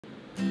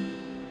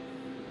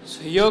So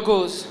here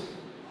goes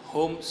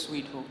Home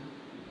Sweet Home.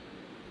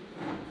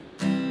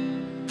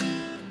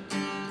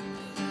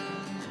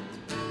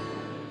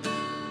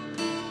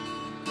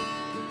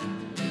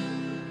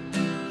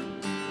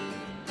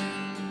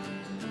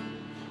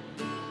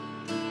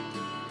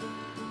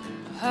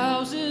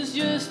 House is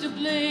just a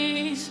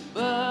place,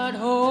 but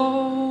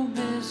home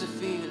is a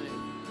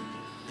feeling.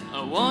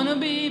 I wanna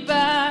be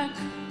back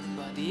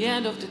by the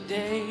end of the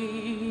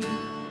day.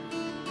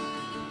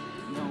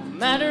 No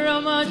matter how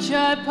much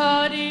I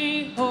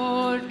party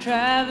or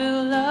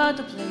travel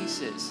other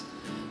places,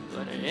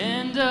 but I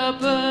end up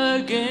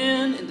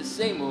again in the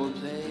same old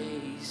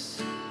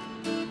place.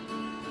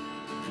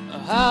 A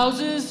house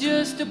is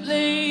just a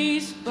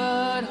place,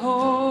 but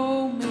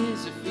home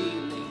is a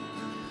feeling.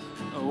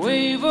 A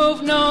wave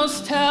of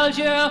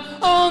nostalgia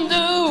on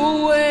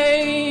the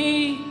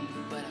way.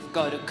 But I've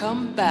got to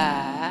come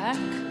back.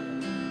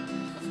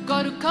 I've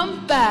got to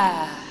come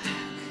back.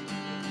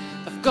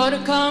 I've got to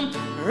come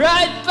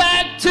right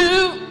back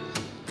to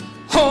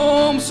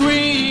home,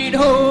 sweet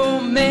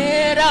home,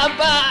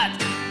 Meherabad.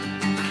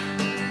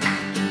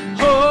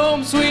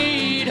 Home,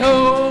 sweet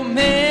home,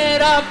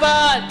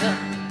 Meherabad.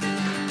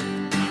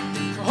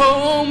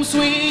 Home,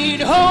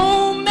 sweet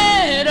home,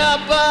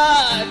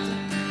 Meherabad.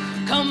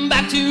 Come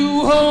back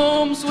to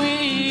home,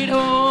 sweet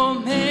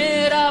home,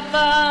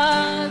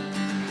 Meherabad.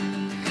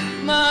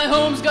 My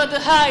home's got the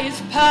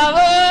highest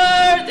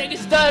power. Take a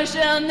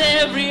touchdown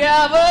every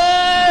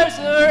hour.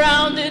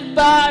 Surrounded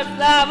by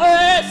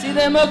flowers, see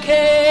them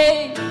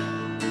okay.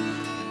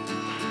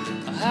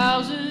 A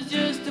house is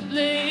just a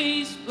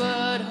place,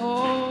 but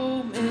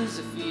home is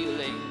a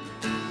feeling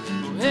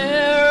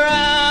where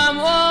I'm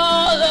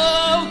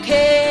all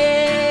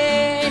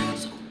okay.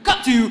 So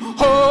come to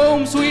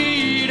home,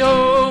 sweet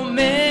home,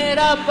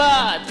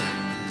 Meherabad.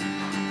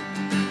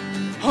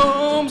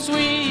 Home,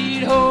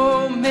 sweet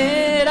home,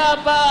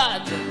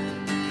 Meherabad.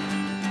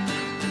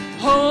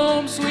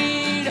 Home,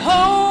 sweet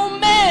home,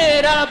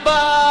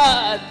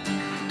 Meherabad.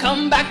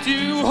 Come back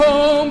to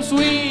home,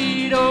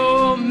 sweet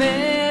home,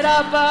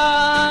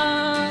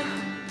 Meherabad.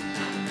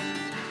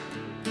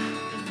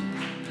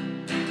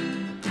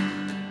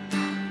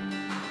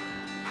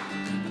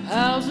 A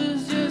house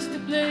is just a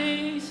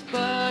place,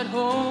 but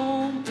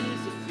home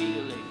is a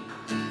feeling.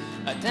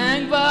 I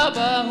thank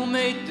Baba who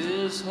made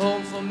this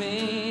home for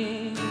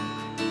me.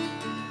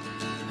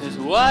 His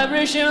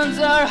vibrations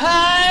are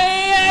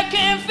high, I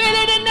can feel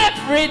it in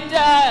every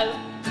dial.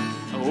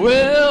 I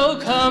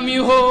welcome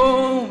you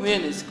home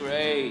in His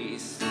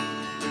grace.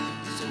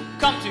 So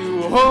come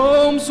to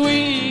home,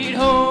 sweet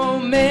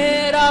home,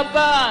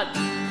 Meherabad.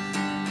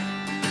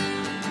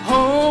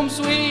 Home,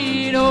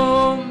 sweet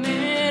home,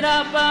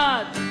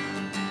 Meherabad.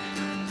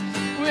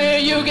 Where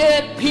you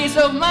get peace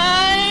of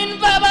mind,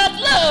 Baba's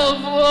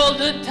love all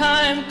the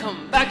time.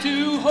 Come back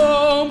to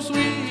home,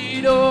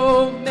 sweet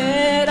home,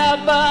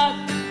 Meherabad.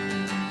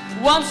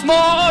 Once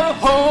more,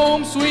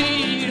 home,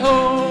 sweet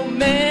home,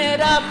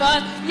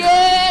 Meherabad.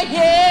 Yeah,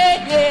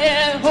 yeah,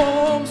 yeah,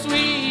 home,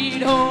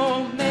 sweet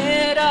home,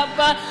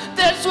 Meherabad.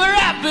 That's where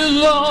I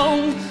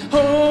belong.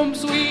 Home,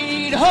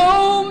 sweet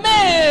home,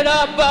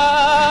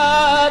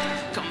 Meherabad.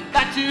 Come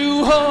back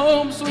to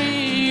home, sweet